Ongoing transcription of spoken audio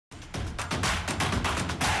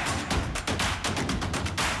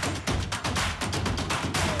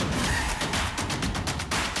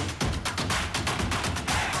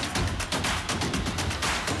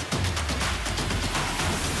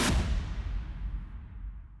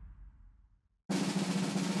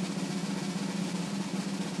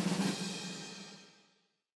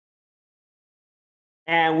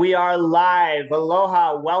And we are live.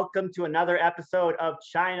 Aloha. Welcome to another episode of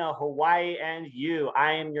China, Hawaii, and You.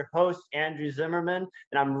 I am your host, Andrew Zimmerman,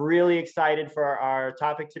 and I'm really excited for our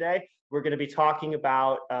topic today. We're going to be talking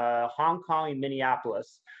about Hong Kong and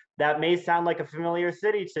Minneapolis. That may sound like a familiar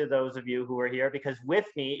city to those of you who are here because with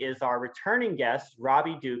me is our returning guest,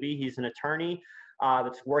 Robby Dube. He's an attorney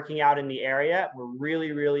that's working out in the area. We're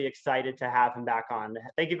really, really excited to have him back on.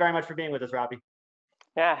 Thank you very much for being with us, Robby.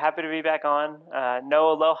 Yeah, happy to be back on.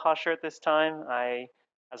 No aloha shirt this time.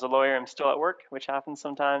 As a lawyer, am still at work, which happens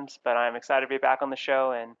sometimes, but I'm excited to be back on the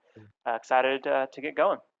show and excited to get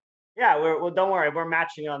going. Yeah, well, don't worry, we're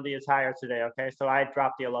matching on the attire today, okay? So I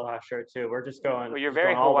dropped the aloha shirt too. We're Well, you're just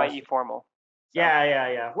very going all Hawaii Western. formal, so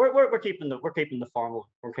Yeah.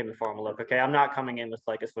 We're keeping the formal look, okay? I'm not coming in with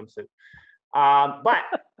like a swimsuit. But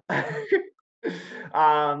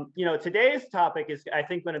today's topic is I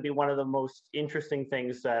think going to be one of the most interesting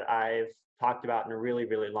things that I've talked about in a really,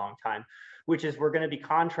 really long time, which is we're going to be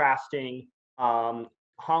contrasting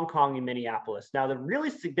Hong Kong and Minneapolis. Now, the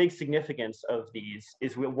really big significance of these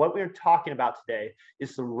is what we're talking about today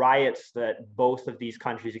is the riots that both of these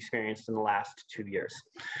countries experienced in the last 2 years.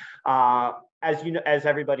 As you know, as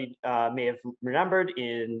everybody may have remembered,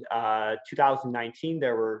 in 2019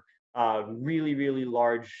 there were really, really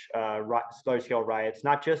large scale riots,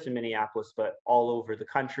 not just in Minneapolis, but all over the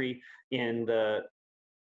country in the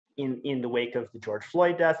wake of the George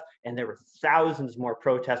Floyd death, and there were thousands more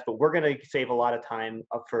protests. But we're going to save a lot of time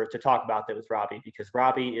to talk about that with Robby because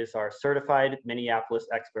Robby is our certified Minneapolis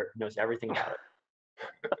expert who knows everything about it.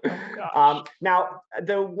 oh gosh. Now,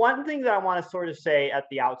 the one thing that I want to sort of say at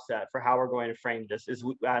the outset for how we're going to frame this is,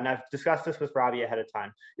 and I've discussed this with Robby ahead of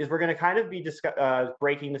time, is we're going to kind of be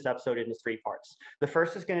breaking this episode into three parts. The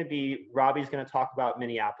first is going to be Robby's going to talk about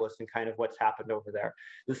Minneapolis and kind of what's happened over there.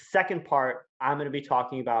 The second part, I'm going to be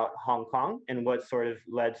talking about Hong Kong and what sort of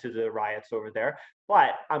led to the riots over there.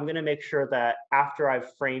 But I'm going to make sure that after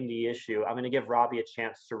I've framed the issue, I'm going to give Robby a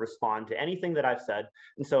chance to respond to anything that I've said.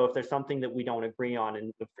 And so if there's something that we don't agree on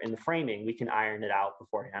in the framing, we can iron it out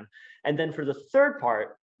beforehand. And then for the third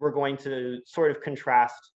part, we're going to sort of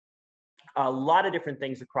contrast a lot of different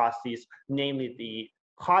things across these, namely the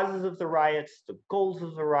causes of the riots, the goals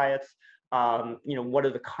of the riots, what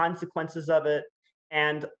are the consequences of it.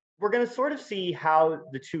 And we're going to sort of see how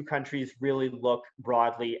the two countries really look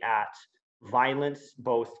broadly at violence,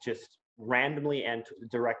 both just randomly and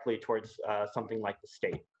directly towards something like the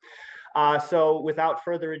state. So without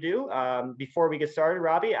further ado, before we get started,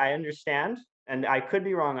 Robby, I understand, and I could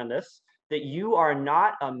be wrong on this, that you are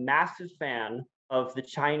not a massive fan of the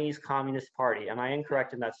Chinese Communist Party. Am I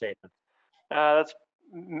incorrect in that statement? That's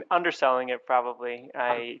underselling it probably. Uh,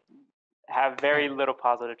 I have very little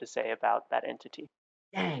positive to say about that entity.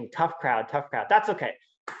 Dang, tough crowd, tough crowd. That's okay.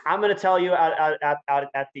 I'm going to tell you at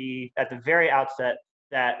the very outset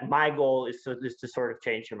that my goal is to sort of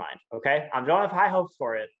change your mind. Okay, I don't have high hopes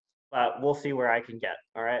for it, but we'll see where I can get.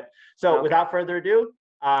 All right. So Okay. without further ado,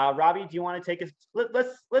 Robby, do you want to take us?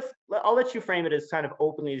 I'll let you frame it as kind of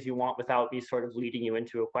openly as you want without me sort of leading you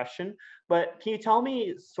into a question. But can you tell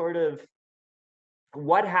me sort of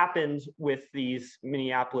what happened with these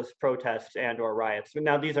Minneapolis protests and or riots?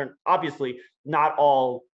 Now, these are obviously not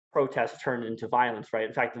all protests turned into violence, right?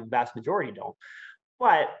 In fact, the vast majority don't.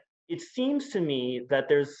 But it seems to me that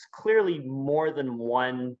there's clearly more than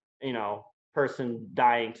one, person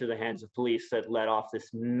dying to the hands of police that led off this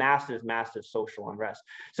massive, massive social unrest.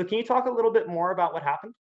 So can you talk a little bit more about what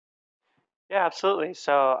happened? Yeah, absolutely.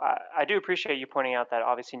 So I do appreciate you pointing out that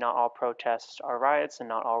obviously not all protests are riots and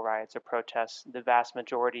not all riots are protests. The vast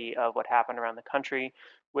majority of what happened around the country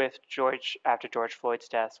with after George Floyd's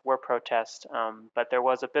death were protests, but there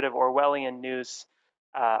was a bit of Orwellian news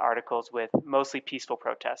articles with mostly peaceful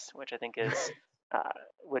protests, which I think is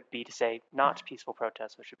would be to say not peaceful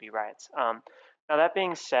protests, which would be riots. Now that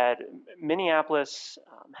being said, Minneapolis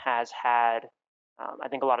has had I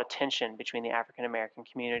think a lot of tension between the African American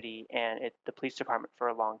community and the police department for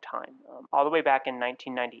a long time. All the way back in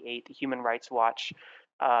 1998, the Human Rights Watch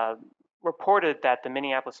uh, reported that the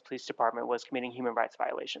Minneapolis Police Department was committing human rights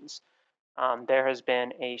violations. There has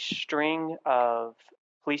been a string of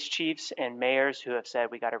police chiefs and mayors who have said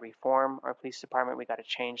we got to reform our police department, we got to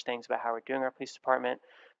change things about how we're doing our police department,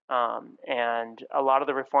 and a lot of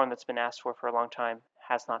the reform that's been asked for a long time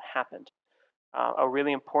has not happened. A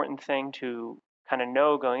really important thing to kind of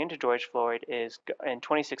know going into George Floyd is in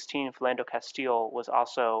 2016, Philando Castile was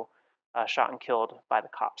also shot and killed by the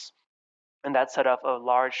cops. And that set off a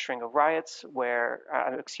large string of riots where,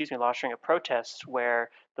 a large string of protests where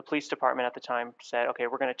the police department at the time said, okay,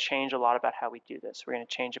 we're going to change a lot about how we do this. We're going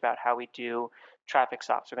to change about how we do traffic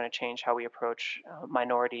stops. We're going to change how we approach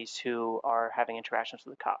minorities who are having interactions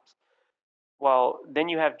with the cops. Well, then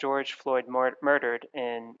you have George Floyd murdered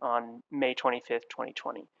on May 25th,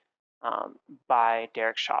 2020, um, by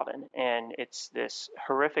Derek Chauvin. And it's this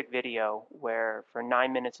horrific video where for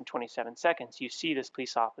 9 minutes and 27 seconds, you see this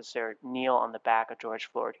police officer kneel on the back of George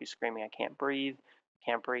Floyd, who's screaming, I can't breathe,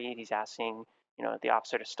 can't breathe. He's asking, the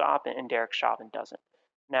officer to stop, and Derek Chauvin doesn't.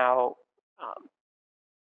 Now, um,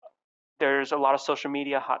 there's a lot of social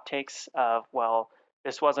media hot takes of, well,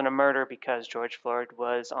 this wasn't a murder because George Floyd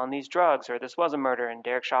was on these drugs, or this was a murder and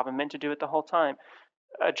Derek Chauvin meant to do it the whole time.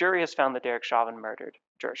 A jury has found that Derek Chauvin murdered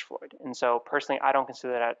George Floyd. And so personally, I don't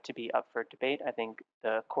consider that to be up for debate. I think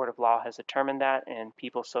the court of law has determined that, and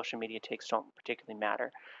people's social media takes don't particularly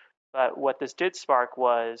matter. But what this did spark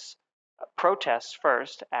was protests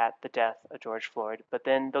first at the death of George Floyd, but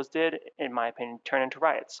then those did, in my opinion, turn into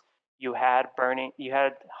riots. You had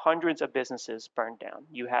hundreds of businesses burned down.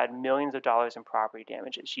 You had millions of dollars in property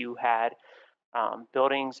damages. You had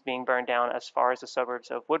buildings being burned down as far as the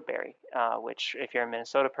suburbs of Woodbury, which, if you're a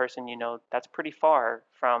Minnesota person, that's pretty far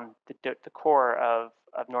from the core of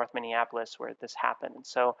North Minneapolis where this happened. And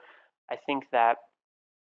so I think that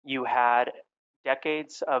you had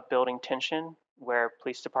decades of building tension where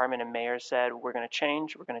police department and mayors said, we're going to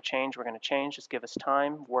change, we're going to change, we're going to change, just give us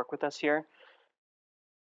time, work with us here.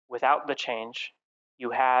 Without the change, you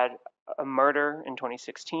had a murder in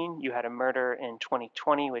 2016, you had a murder in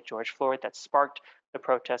 2020 with George Floyd that sparked the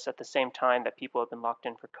protests at the same time that people have been locked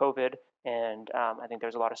in for COVID. And I think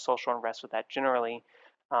there's a lot of social unrest with that generally,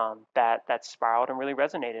 that spiraled and really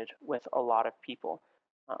resonated with a lot of people.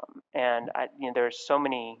 There's so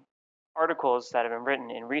many articles that have been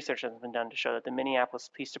written and research that has been done to show that the Minneapolis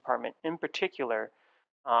Police Department in particular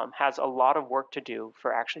has a lot of work to do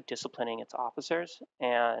for actually disciplining its officers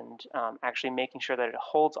and actually making sure that it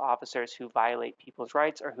holds officers who violate people's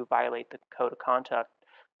rights or who violate the code of conduct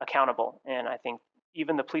accountable. And I think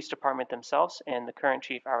even the police department themselves and the current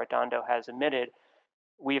chief Arredondo has admitted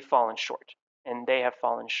we have fallen short, and they have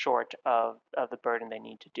fallen short of the burden they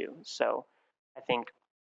need to do. So I think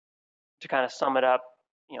to kind of sum it up,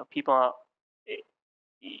 people, it,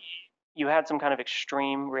 you had some kind of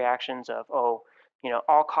extreme reactions of, oh,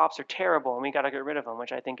 all cops are terrible and we got to get rid of them,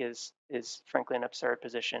 which I think is frankly an absurd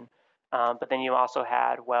position. But then you also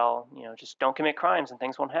had, well, just don't commit crimes and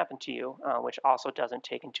things won't happen to you, which also doesn't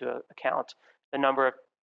take into account the number of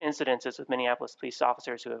incidences with Minneapolis police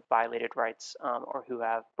officers who have violated rights or who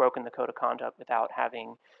have broken the code of conduct without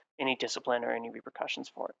having any discipline or any repercussions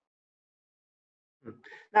for it.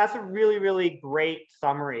 That's a really, really great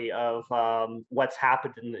summary of what's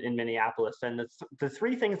happened in Minneapolis. And the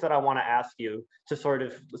three things that I want to ask you to sort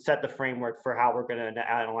of set the framework for how we're going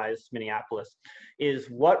to analyze Minneapolis is,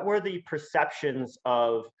 what were the perceptions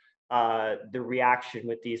of the reaction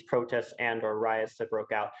with these protests and or riots that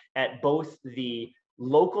broke out at both the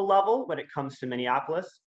local level when it comes to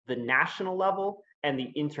Minneapolis, the national level, and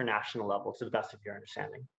the international level, to the best of your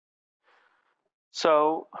understanding?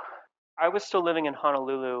 So I was still living in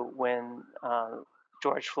Honolulu when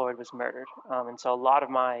George Floyd was murdered. And so a lot of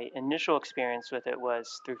my initial experience with it was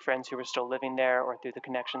through friends who were still living there or through the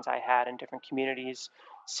connections I had in different communities,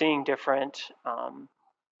 seeing different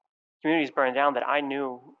communities burn down that I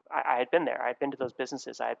knew I had been there. I had been to those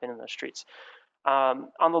businesses. I had been in those streets.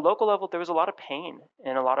 On the local level, there was a lot of pain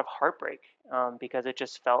and a lot of heartbreak because it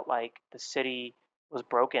just felt like the city was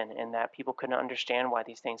broken and that people couldn't understand why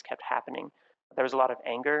these things kept happening. There was a lot of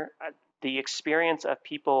anger. The experience of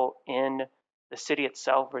people in the city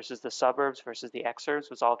itself versus the suburbs versus the exurbs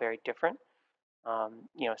was all very different.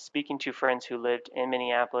 Speaking to friends who lived in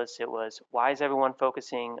Minneapolis, it was, why is everyone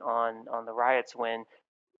focusing on the riots when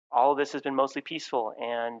all of this has been mostly peaceful,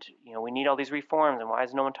 and we need all these reforms, and why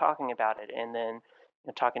is no one talking about it? And then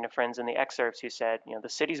talking to friends in the exurbs who said, the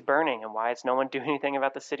city's burning, and why is no one doing anything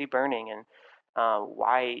about the city burning? And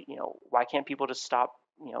why can't people just stop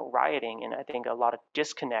rioting? And I think a lot of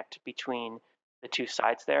disconnect between the two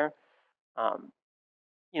sides there. A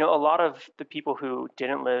lot of the people who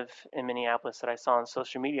didn't live in Minneapolis that I saw on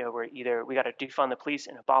social media were either, we got to defund the police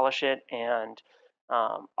and abolish it, and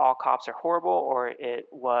all cops are horrible, or it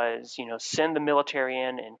was, send the military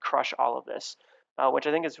in and crush all of this, which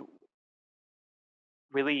I think is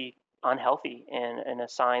really unhealthy and a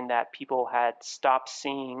sign that people had stopped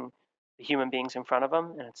seeing the human beings in front of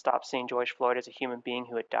them and had stopped seeing George Floyd as a human being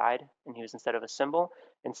who had died, and he was instead of a symbol,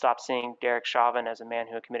 and stopped seeing Derek Chauvin as a man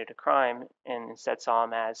who had committed a crime, and instead saw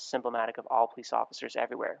him as symptomatic of all police officers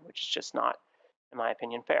everywhere, which is just not, in my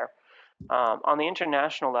opinion, fair. On the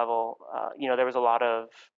international level, there was a lot of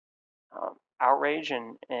outrage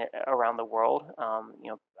around the world.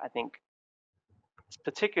 I think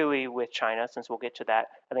particularly with China, since we'll get to that,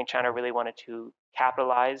 I think China really wanted to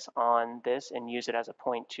capitalize on this and use it as a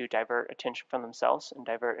point to divert attention from themselves and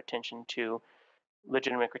divert attention to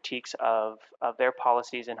legitimate critiques of their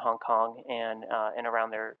policies in Hong Kong and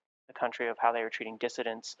around the country of how they were treating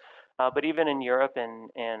dissidents. But even in Europe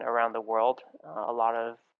and around the world, a lot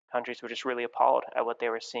of countries were just really appalled at what they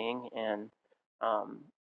were seeing, and um,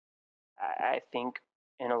 I think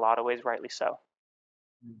in a lot of ways rightly so.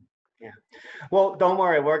 Yeah. Well, don't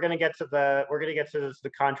worry. We're going to get to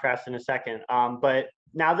the contrast in a second. But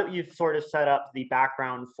now that you've sort of set up the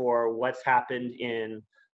background for what's happened in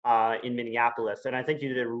Minneapolis, and I think you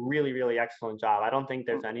did a really, really excellent job. I don't think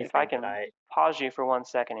there's anything If I can pause you for 1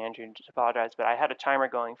 second, Andrew, just apologize, but I had a timer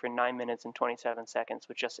going for 9 minutes and 27 seconds,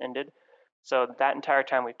 which just ended. So that entire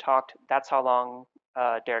time we've talked, that's how long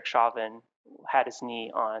Derek Chauvin had his knee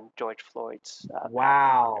on George Floyd's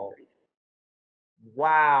Wow.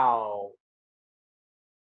 Wow.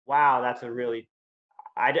 Wow, that's a really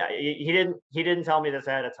he didn't tell me this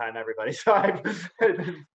ahead of time, everybody. So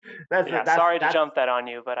sorry to jump that on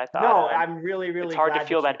you, but I thought no, I'm really it's hard to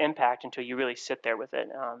feel that impact until you really sit there with it.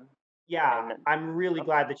 Yeah, I'm really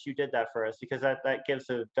glad that you did that for us, because that gives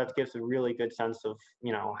a really good sense of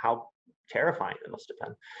how terrifying it must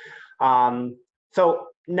have been. So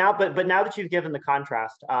now, but now that you've given the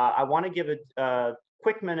contrast, I want to give a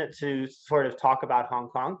quick minute to sort of talk about Hong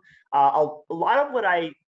Kong. A lot of what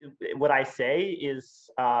I say is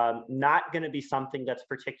not going to be something that's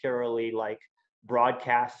particularly like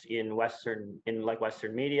broadcast in Western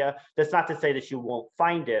media. That's not to say that you won't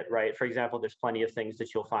find it, right? For example, there's plenty of things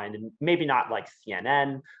that you'll find, and maybe not like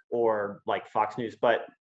CNN or like Fox News, but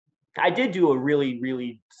I did do a really,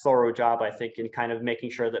 really thorough job, I think, in kind of making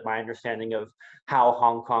sure that my understanding of how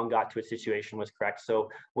Hong Kong got to its situation was correct. So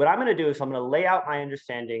what I'm going to do is I'm going to lay out my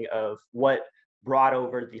understanding of what brought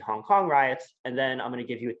over the Hong Kong riots, and then I'm going to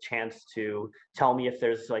give you a chance to tell me if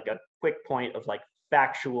there's like a quick point of like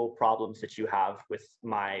factual problems that you have with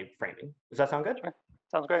my framing. Does that sound good? Sure.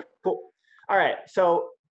 Sounds great. Cool. All right. So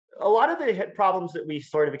a lot of the problems that we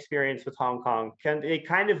sort of experience with Hong Kong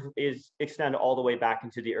extend all the way back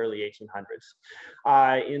into the early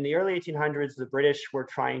 1800s. In the early 1800s, the British were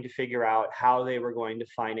trying to figure out how they were going to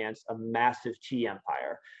finance a massive tea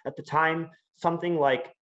empire. At the time, something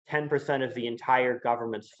like 10% of the entire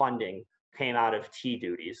government's funding came out of tea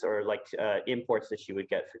duties, or like imports that you would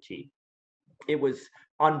get for tea. It was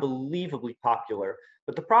unbelievably popular,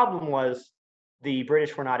 but the problem was the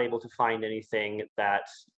British were not able to find anything that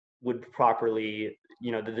would properly,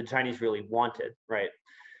 that the Chinese really wanted, right?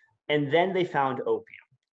 And then they found opium.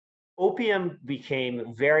 Opium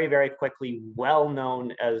became very, very quickly well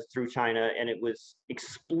known as through China, and it was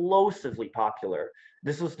explosively popular.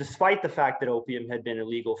 This was despite the fact that opium had been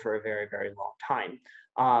illegal for a very, very long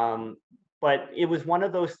time. But it was one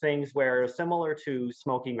of those things where, similar to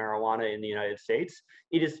smoking marijuana in the United States,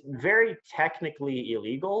 it is very technically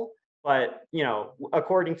illegal, but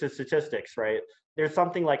according to statistics, right, there's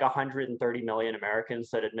something like 130 million Americans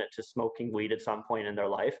that admit to smoking weed at some point in their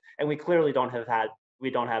life, and we clearly don't have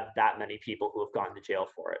that many people who have gone to jail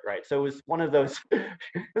for it, right? So it was one of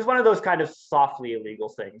those kind of softly illegal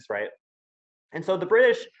things, right? And so the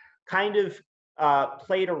British kind of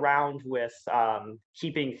played around with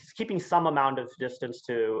keeping some amount of distance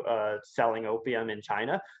to selling opium in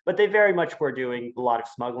China, but they very much were doing a lot of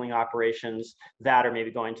smuggling operations that, or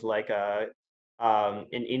maybe going to like an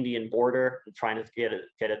Indian border, trying to get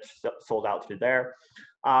it sold out through there.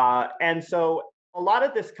 And so a lot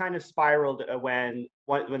of this kind of spiraled when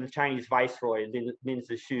the Chinese viceroy, Lin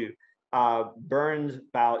Zexu, burned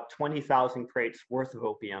about 20,000 crates worth of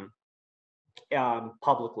opium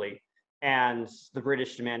publicly. And the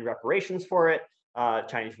British demanded reparations for it.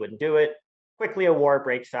 Chinese wouldn't do it. Quickly, a war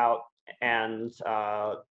breaks out, and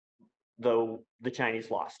the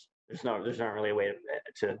Chinese lost. There's not really a way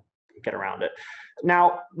to get around it.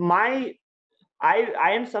 Now, I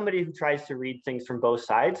am somebody who tries to read things from both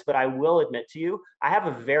sides, but I will admit to you, I have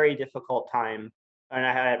a very difficult time, and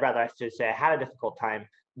I had a difficult time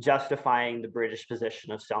justifying the British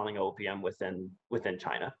position of selling opium within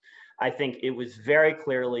China. I think it was very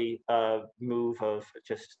clearly a move of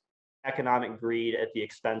just economic greed at the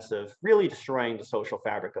expense of really destroying the social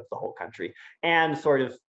fabric of the whole country and sort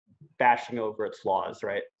of bashing over its laws,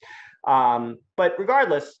 right? But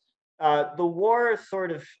regardless, the war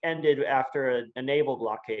sort of ended after a naval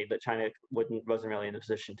blockade that China wasn't really in a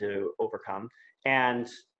position to overcome, and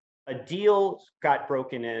a deal got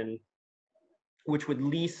broken in which would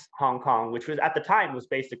lease Hong Kong, which was at the time was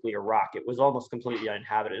basically Iraq. It was almost completely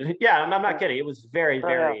uninhabited. Yeah, I'm not Yeah. kidding. It was very, Oh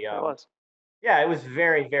yeah, very, it was. yeah, it was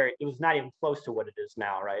very, very, it was not even close to what it is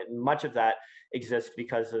now, right? And much of that exists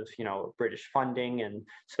because of, British funding and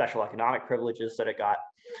special economic privileges that it got.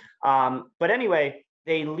 But anyway,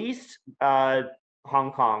 they leased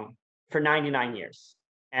Hong Kong for 99 years.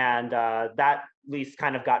 And that lease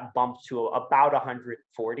kind of got bumped to about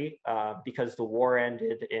 140 because the war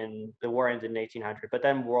ended in 1800. But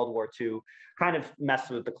then World War II kind of messed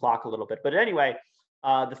with the clock a little bit. But anyway,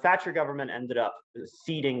 the Thatcher government ended up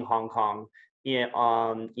ceding Hong Kong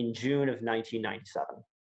in June of 1997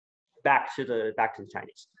 back to the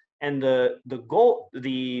Chinese. And the goal,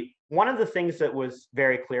 one of the things that was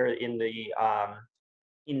very clear in the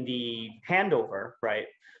handover, right,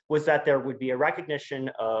 was that there would be a recognition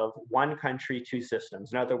of one country, two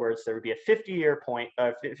systems. In other words, there would be a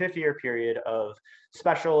 50-year period of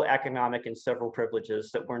special economic and civil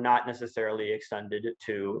privileges that were not necessarily extended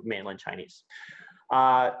to mainland Chinese.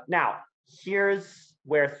 Now, here's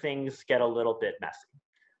where things get a little bit messy.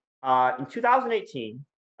 In 2018,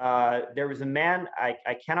 there was a man,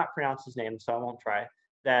 I cannot pronounce his name, so I won't try,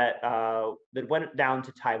 that went down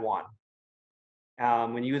to Taiwan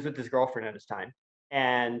when he was with his girlfriend at his time.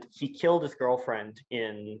 And he killed his girlfriend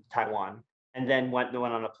in Taiwan and then went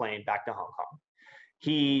on a plane back to Hong Kong.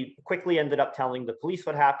 He quickly ended up telling the police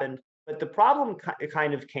what happened, but the problem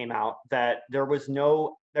kind of came out that there was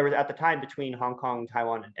at the time between Hong Kong,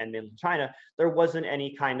 Taiwan, and mainland China, there wasn't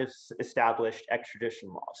any kind of established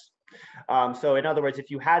extradition laws. So in other words, if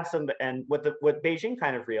you had and what Beijing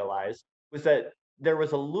kind of realized was that there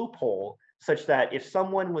was a loophole such that if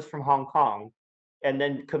someone was from Hong Kong and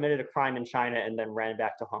then committed a crime in China and then ran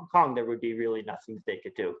back to Hong Kong, there would be really nothing that they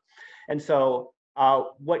could do. And so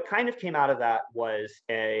what kind of came out of that was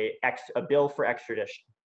a bill for extradition.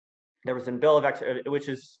 There was a bill of extradition, which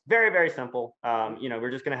is very, very simple.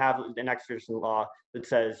 We're just going to have an extradition law that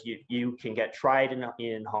says you can get tried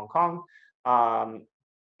in Hong Kong.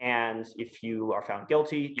 And if you are found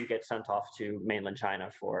guilty, you get sent off to mainland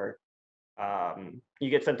China for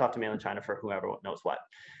whoever knows what.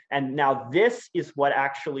 And now this is what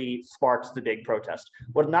actually sparks the big protest.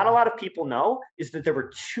 What not a lot of people know is that there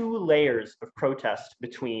were two layers of protest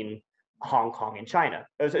between Hong Kong and China.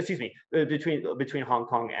 Between Hong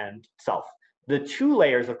Kong and South. The two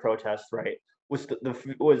layers of protest, right,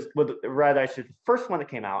 the first one that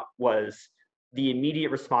came out was the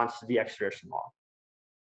immediate response to the extradition law.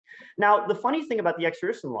 Now, the funny thing about the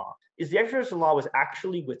extradition law is the extradition law was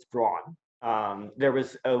actually withdrawn. There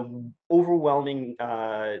was an overwhelming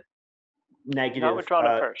negative. Not withdrawn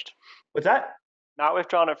at first. What's that? Not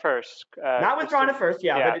withdrawn at first. Not withdrawn at first,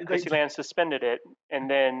 yeah. Yeah, Chrissy Land suspended it, and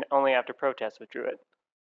then only after protest withdrew it.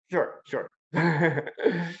 Sure. I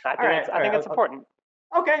think it's important.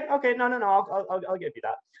 Okay. No. I'll give you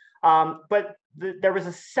that. But there was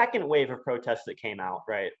a second wave of protests that came out,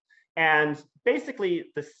 right? And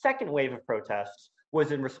basically, the second wave of protests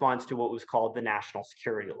was in response to what was called the national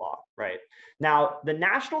security law, right? Now, the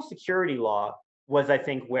national security law was, I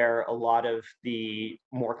think, where a lot of the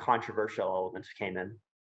more controversial elements came in,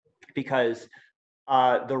 because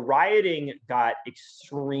the rioting got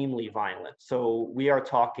extremely violent. So we are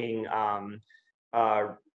talking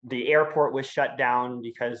the airport was shut down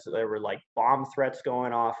because there were like bomb threats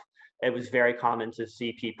going off. It was very common to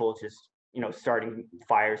see people just starting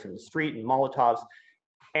fires in the street and Molotovs.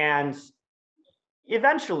 And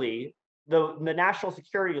eventually, the national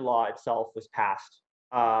security law itself was passed.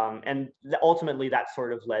 And ultimately, that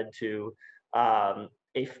sort of led to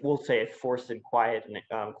we'll say a forced and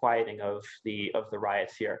quieting of the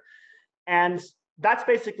riots here. And that's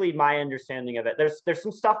basically my understanding of it. There's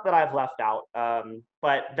some stuff that I've left out,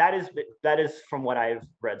 but that is from what I've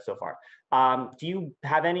read so far. Do you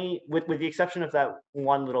have any, with the exception of that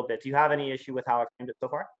one little bit, do you have any issue with how I've framed it so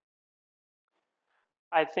far?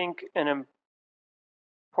 I think an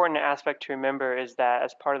important aspect to remember is that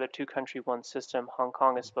as part of the two country, one system, Hong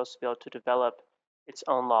Kong is supposed to be able to develop its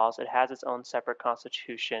own laws. It has its own separate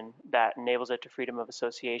constitution that enables it to freedom of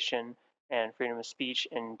association and freedom of speech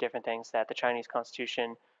and different things that the Chinese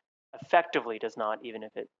constitution effectively does not, even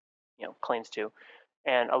if it claims to.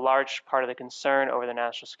 And a large part of the concern over the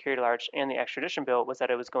national security law and the extradition bill was that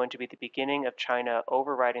it was going to be the beginning of China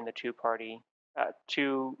overriding the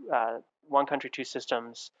one country, two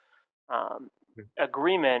systems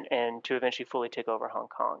agreement and to eventually fully take over Hong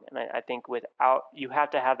Kong. And I think you have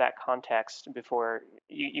to have that context before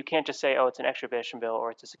you can't just say, oh, it's an extradition bill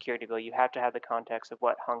or it's a security bill. You have to have the context of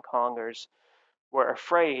what Hong Kongers were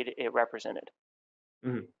afraid it represented.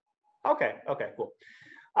 Mhm. Okay. Okay. Cool.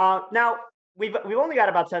 Now we've only got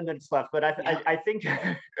about 10 minutes left, but I think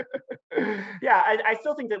yeah, I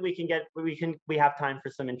still think that we have time for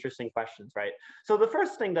some interesting questions, right? So the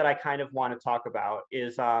first thing that I kind of want to talk about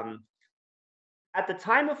is at the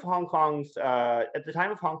time of Hong Kong's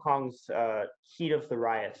heat of the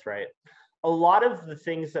riots, right? A lot of the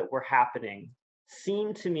things that were happening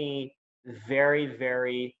seemed to me very,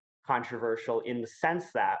 very controversial in the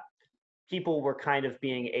sense that people were kind of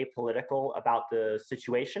being apolitical about the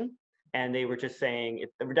situation. And they were just saying,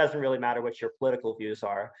 it doesn't really matter what your political views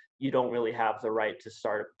are. You don't really have the right to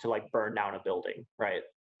start to like burn down a building, right?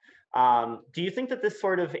 Do you think that this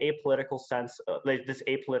sort of apolitical sense, like this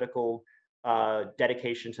apolitical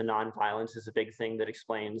dedication to nonviolence is a big thing that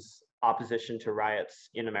explains opposition to riots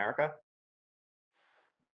in America?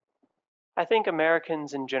 I think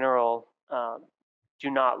Americans in general do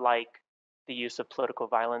not like the use of political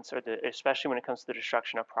violence, especially when it comes to the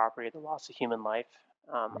destruction of property, the loss of human life.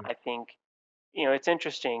 I think it's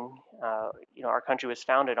interesting. Our country was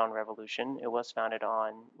founded on revolution. It was founded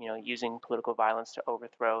on using political violence to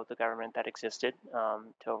overthrow the government that existed,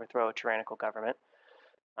 to overthrow a tyrannical government.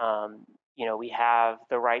 Um, we have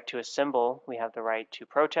the right to assemble, we have the right to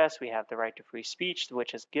protest, we have the right to free speech,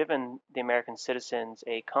 which has given the American citizens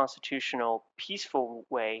a constitutional, peaceful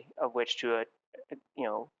way of which to,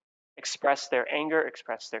 express their anger,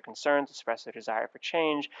 express their concerns, express their desire for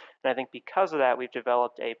change. And I think because of that, we've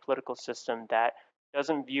developed a political system that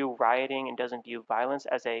doesn't view rioting and doesn't view violence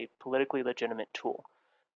as a politically legitimate tool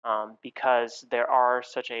because there are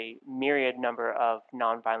such a myriad number of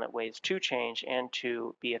nonviolent ways to change and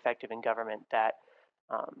to be effective in government that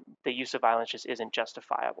the use of violence just isn't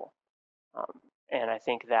justifiable. Um, and I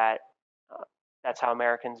think that that's how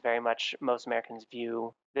most Americans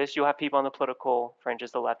view this. You'll have people on the political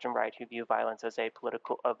fringes, the left and right, who view violence as a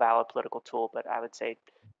valid political tool, but I would say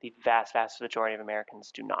the vast, vast majority of Americans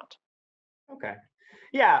do not. Okay.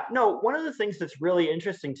 Yeah, no, one of the things that's really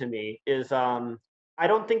interesting to me is I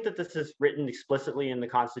don't think that this is written explicitly in the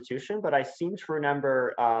Constitution, but I seem to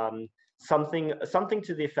remember something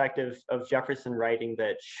to the effect of Jefferson writing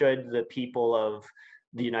that should the people of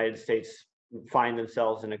the United States find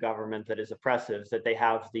themselves in a government that is oppressive, that they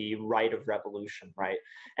have the right of revolution, right?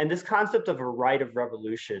 And this concept of a right of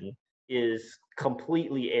revolution is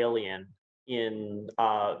completely alien in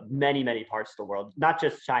many, many parts of the world, not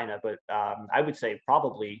just China, but I would say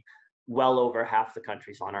probably well over half the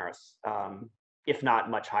countries on Earth, if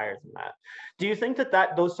not much higher than that. Do you think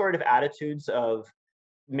that those sort of attitudes of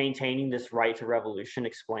maintaining this right to revolution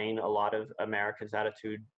explain a lot of Americans'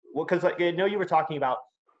 attitude? Well, because like, I know you were talking about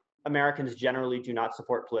Americans generally do not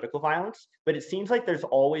support political violence, but it seems like there's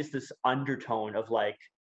always this undertone of like,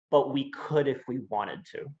 but we could if we wanted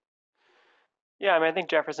to. Yeah, I mean, I think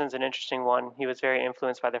Jefferson's an interesting one. He was very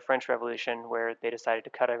influenced by the French Revolution, where they decided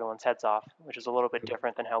to cut everyone's heads off, which is a little bit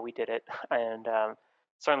different than how we did it. And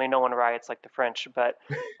certainly no one riots like the French. But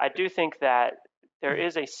I do think that there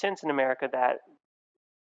is a sense in America that,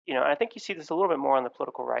 I think you see this a little bit more on the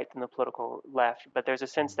political right than the political left, but there's a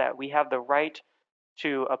sense that we have the right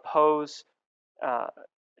to oppose uh,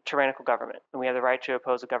 tyrannical government, and we have the right to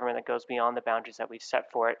oppose a government that goes beyond the boundaries that we've set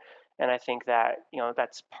for it. And I think that,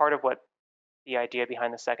 that's part of what the idea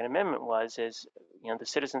behind the Second Amendment is the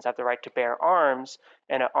citizens have the right to bear arms,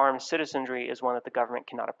 and an armed citizenry is one that the government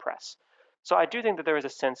cannot oppress. So I do think that there is a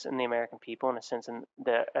sense in the American people, and a sense in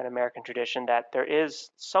an American tradition, that there is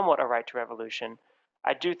somewhat a right to revolution.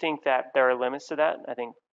 I do think that there are limits to that. I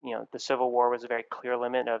think the Civil War was a very clear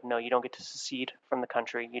limit of no, you don't get to secede from the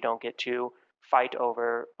country, you don't get to fight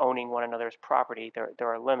over owning one another's property. There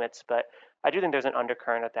are limits, but I do think there's an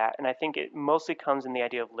undercurrent of that, and I think it mostly comes in the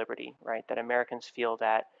idea of liberty, right? That Americans feel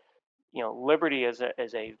that liberty is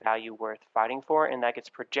a value worth fighting for, and that gets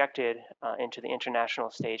projected into the international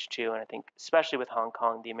stage too. And I think especially with Hong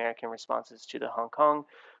Kong, the American responses to the Hong Kong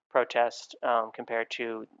protest compared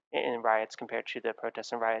to in riots compared to the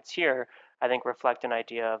protests and riots here, I think reflect an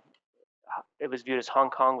idea of it was viewed as Hong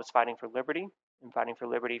Kong was fighting for liberty and fighting for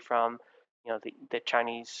liberty from the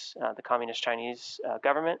Chinese, the communist Chinese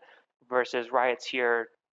government, versus riots here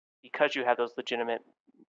because you have those legitimate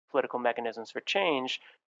political mechanisms for change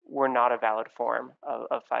were not a valid form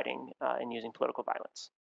of fighting and using political violence.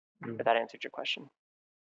 If that answered your question.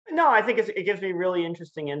 No, I think it gives me really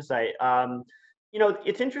interesting insight.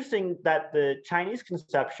 It's interesting that the Chinese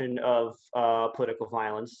conception of political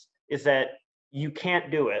violence is that you can't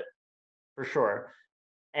do it for sure.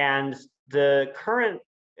 And the current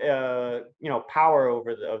power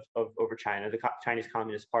over over China, the Chinese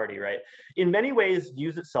Communist Party, right, in many ways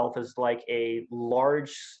views itself as like a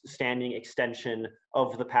large standing extension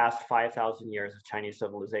of the past 5,000 years of Chinese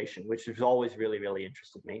civilization, which has always really, really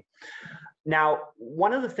interested me. Now,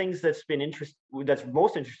 one of the things that's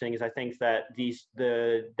most interesting is I think that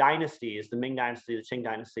the dynasties, the Ming Dynasty, the Qing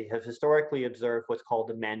Dynasty, have historically observed what's called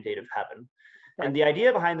the mandate of heaven. Right. And the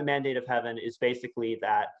idea behind the mandate of heaven is basically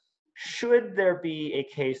that should there be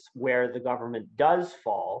a case where the government does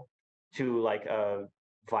fall to like a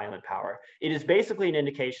violent power, it is basically an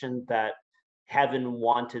indication that heaven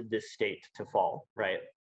wanted this state to fall, right?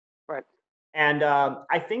 Right. And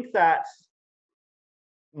I think that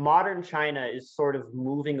modern China is sort of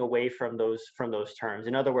moving away from those terms.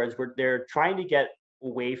 In other words, they're trying to get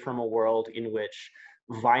away from a world in which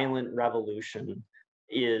violent revolution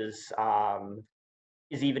is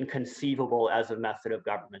even conceivable as a method of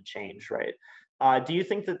government change, right? Do you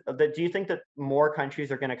think that more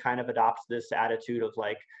countries are going to kind of adopt this attitude of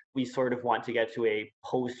like we sort of want to get to a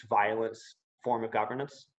post-violence form of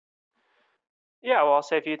governance? Yeah, well, I'll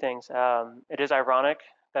say a few things. It is ironic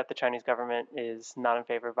that the Chinese government is not in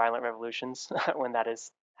favor of violent revolutions when that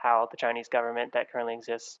is how the Chinese government that currently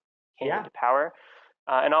exists came Yeah, into power.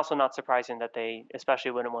 And also not surprising that they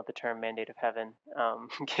especially wouldn't want the term mandate of heaven,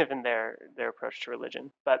 given their approach to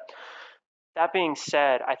religion. But that being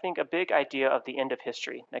said, I think a big idea of the end of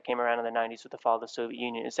history that came around in the 90s with the fall of the Soviet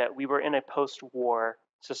Union is that we were in a post-war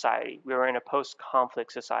society. We were in a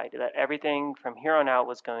post-conflict society, that everything from here on out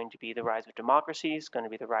was going to be the rise of democracies, going to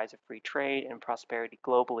be the rise of free trade and prosperity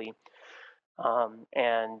globally.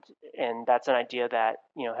 And that's an idea that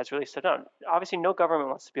has really stood out. Obviously, no government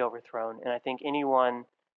wants to be overthrown, and I think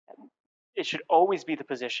it should always be the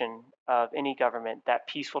position of any government that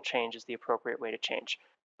peaceful change is the appropriate way to change.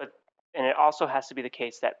 But and it also has to be the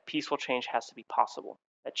case that peaceful change has to be possible.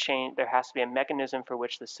 That change there has to be a mechanism for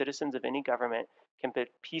which the citizens of any government can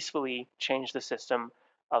peacefully change the system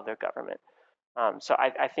of their government. So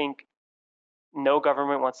I think no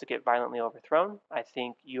government wants to get violently overthrown. I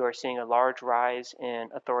think you are seeing a large rise in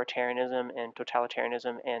authoritarianism and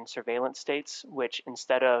totalitarianism and surveillance states, which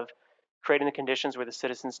instead of creating the conditions where the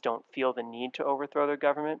citizens don't feel the need to overthrow their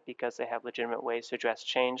government because they have legitimate ways to address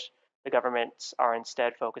change, the governments are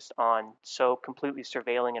instead focused on so completely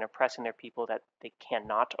surveilling and oppressing their people that they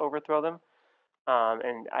cannot overthrow them.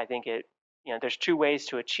 And I think there's two ways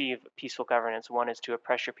to achieve peaceful governance. One is to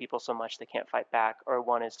oppress your people so much they can't fight back, or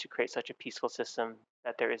one is to create such a peaceful system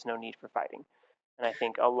that there is no need for fighting. And I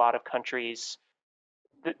think a lot of countries,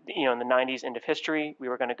 in the 90s, end of history, we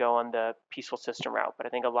were going to go on the peaceful system route. But I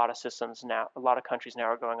think a lot of countries now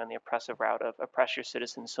are going on the oppressive route of oppress your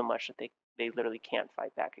citizens so much that they literally can't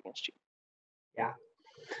fight back against you. yeah.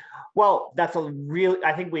 Well,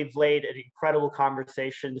 I think we've laid an incredible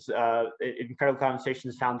conversations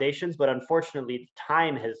foundations, but unfortunately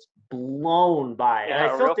time has blown by. And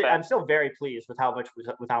Yeah, real I'm fast. still very pleased with how much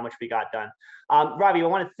we got done. Robby, I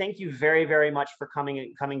want to thank you very, very much for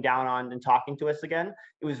coming down on and talking to us again.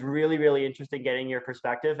 It was really, really interesting getting your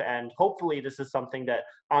perspective. And hopefully this is something that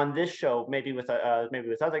on this show, maybe with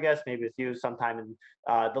other guests, maybe with you sometime in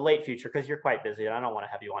the late future, because you're quite busy and I don't want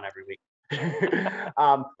to have you on every week.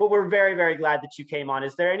 But we're very, very glad that you came on.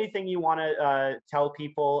 Is there anything you want to tell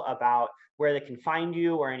people about where they can find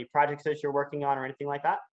you or any projects that you're working on or anything like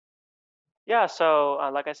that? Yeah, so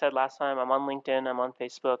like I said last time, I'm on LinkedIn, I'm on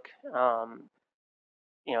Facebook.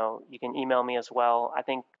 You can email me as well. I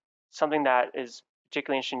think something that is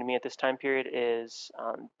particularly interesting to me at this time period is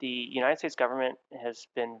the United States government has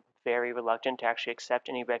been very reluctant to actually accept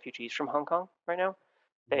any refugees from Hong Kong right now.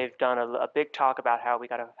 They've done a big talk about how we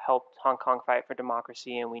got to help Hong Kong fight for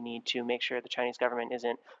democracy and we need to make sure the Chinese government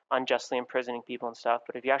isn't unjustly imprisoning people and stuff.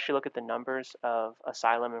 But if you actually look at the numbers of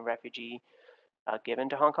asylum and refugee given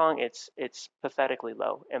to Hong Kong, it's pathetically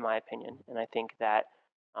low in my opinion. And I think that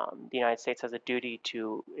the United States has a duty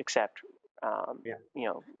to accept, Yeah. you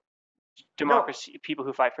know, No. democracy, people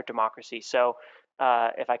who fight for democracy. So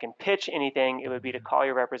if I can pitch anything, it would be to call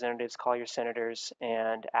your representatives, call your senators,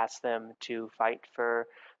 and ask them to fight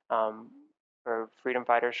um, for freedom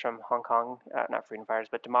fighters from Hong Kong, not freedom fighters,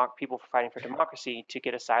 but people fighting for democracy to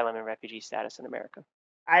get asylum and refugee status in America.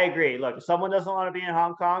 I agree. Look, if someone doesn't want to be in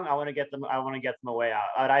Hong Kong, I want to get them. I want to get them a way out.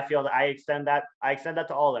 And I feel that I extend that. I extend that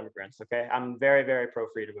to all immigrants. Okay, I'm very, very pro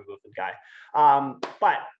freedom of movement guy.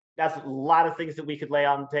 But that's a lot of things that we could lay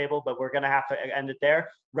on the table, but we're going to have to end it there.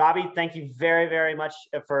 Robby, thank you very, very much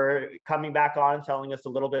for coming back on, telling us a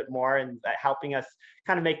little bit more and helping us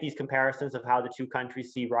kind of make these comparisons of how the two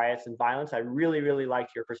countries see riots and violence. I really, really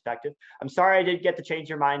liked your perspective. I'm sorry I didn't get to change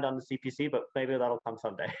your mind on the CPC, but maybe that'll come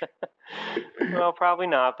someday. Well, probably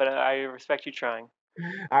not, but I respect you trying.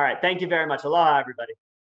 All right. Thank you very much. Aloha, everybody.